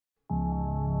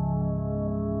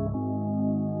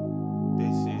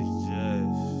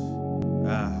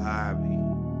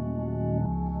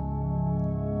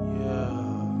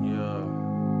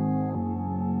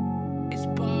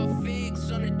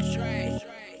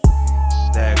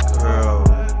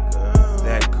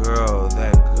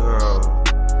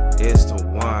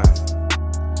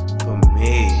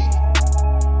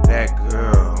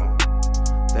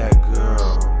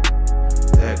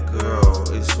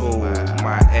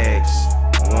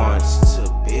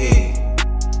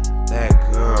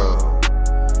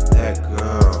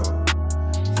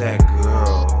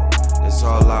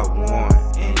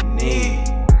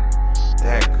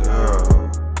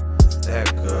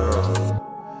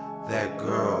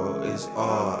is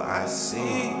all I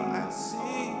see.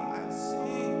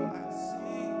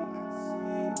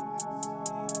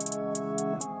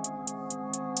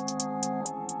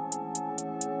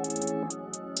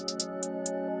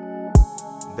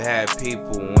 Bad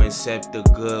people accept the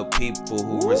good people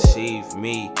who receive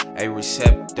me. A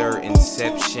receptor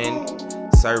inception,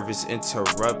 service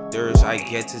interrupters. I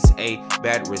guess it's a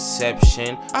bad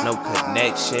reception, no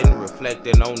connection.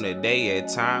 Reflecting on the day at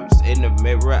times. In the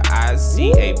mirror I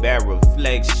see a bad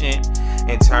reflection.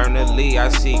 Internally I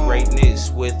see greatness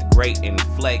with great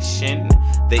inflection.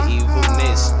 The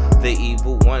evilness, the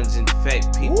evil ones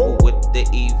infect people with the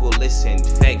evilest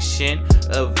infection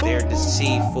of their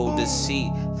deceitful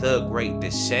deceit, the great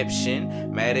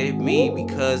deception. Mad at me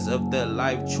because of the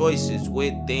life choices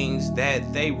with things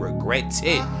that they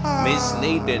regretted,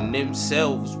 misleading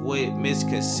themselves with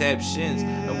misconceptions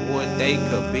of what they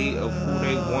could be, of who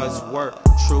they once were.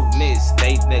 Trueness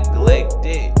they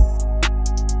neglected.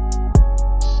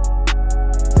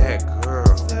 That girl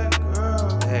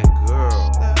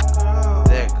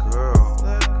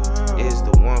is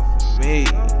the one for me.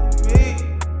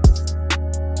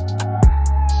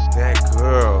 That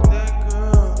girl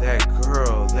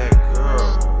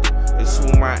is who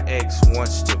my ex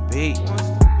wants to be.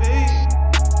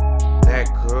 That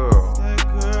girl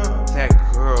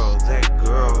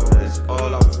is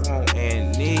all I want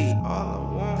and need.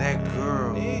 That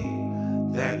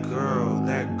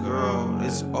girl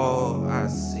is all I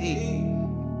see.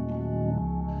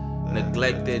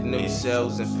 Neglected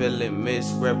themselves and feeling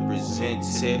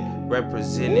misrepresented,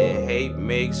 representing hate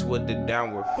mixed with the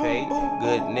downward fate.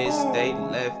 Goodness, they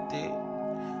left it.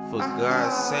 For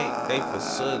God's sake, they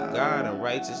forsook God and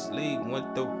righteously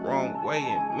went the wrong way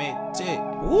and meant it.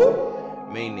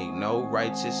 Meaning no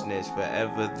righteousness,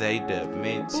 forever they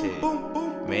demented.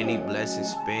 Many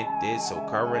blessings spent it, so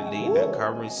currently the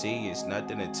currency is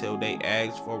nothing until they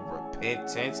ask for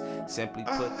repentance. Simply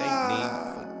put, they need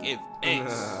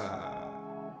forgiveness.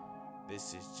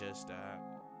 This is just a hobby.